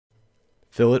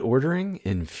Fillet ordering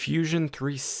in Fusion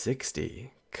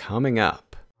 360 coming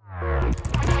up.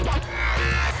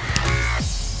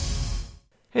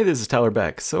 Hey, this is Tyler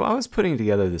Beck. So I was putting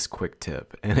together this quick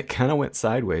tip and it kind of went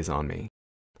sideways on me.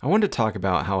 I wanted to talk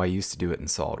about how I used to do it in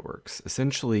SolidWorks.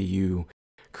 Essentially, you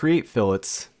create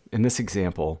fillets. In this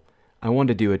example, I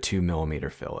wanted to do a 2mm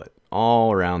fillet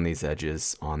all around these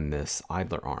edges on this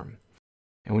idler arm.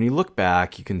 And when you look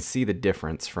back, you can see the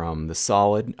difference from the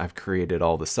solid. I've created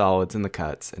all the solids and the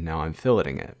cuts, and now I'm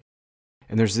filleting it.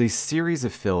 And there's these series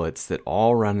of fillets that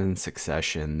all run in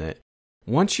succession that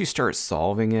once you start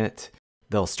solving it,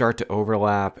 they'll start to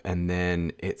overlap and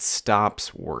then it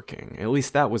stops working. At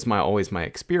least that was always my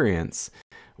experience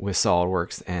with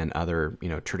SolidWorks and other,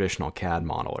 traditional CAD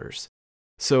modelers.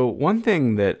 So one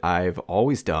thing that I've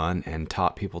always done and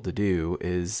taught people to do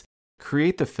is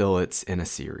create the fillets in a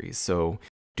series. So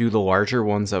do the larger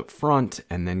ones up front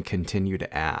and then continue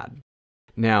to add.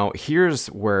 Now, here's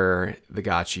where the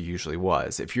gotcha usually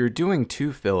was. If you're doing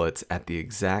two fillets at the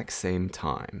exact same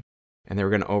time, and they were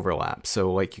going to overlap.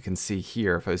 So like you can see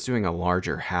here, if I was doing a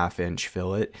larger 1/2-inch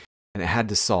fillet and it had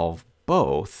to solve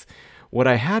both, what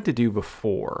I had to do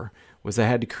before was I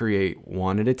had to create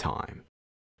one at a time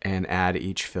and add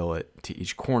each fillet to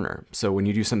each corner. So when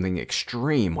you do something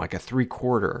extreme, like a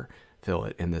 3/4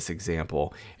 fillet in this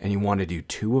example, and you want to do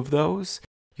two of those,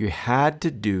 you had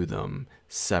to do them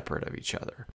separate of each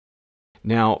other.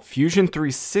 Now, Fusion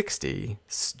 360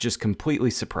 just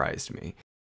completely surprised me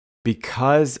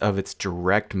because of its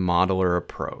direct modeler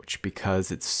approach, because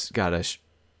it's got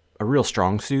a real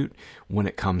strong suit when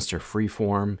it comes to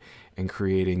freeform and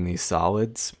creating these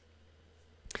solids.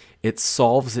 It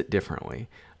solves it differently,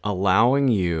 allowing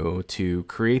you to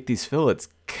create these fillets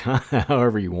kind of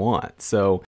however you want.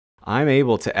 So I'm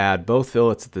able to add both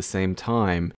fillets at the same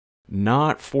time,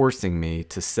 not forcing me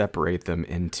to separate them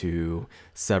into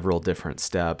several different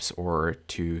steps or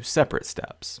two separate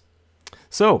steps.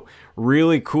 So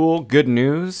really cool, good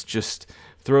news. Just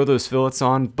throw those fillets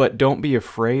on, but don't be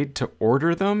afraid to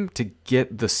order them to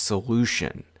get the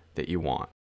solution that you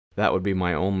want. That would be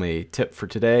my only tip for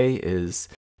today is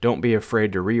don't be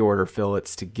afraid to reorder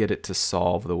fillets to get it to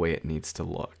solve the way it needs to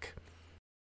look.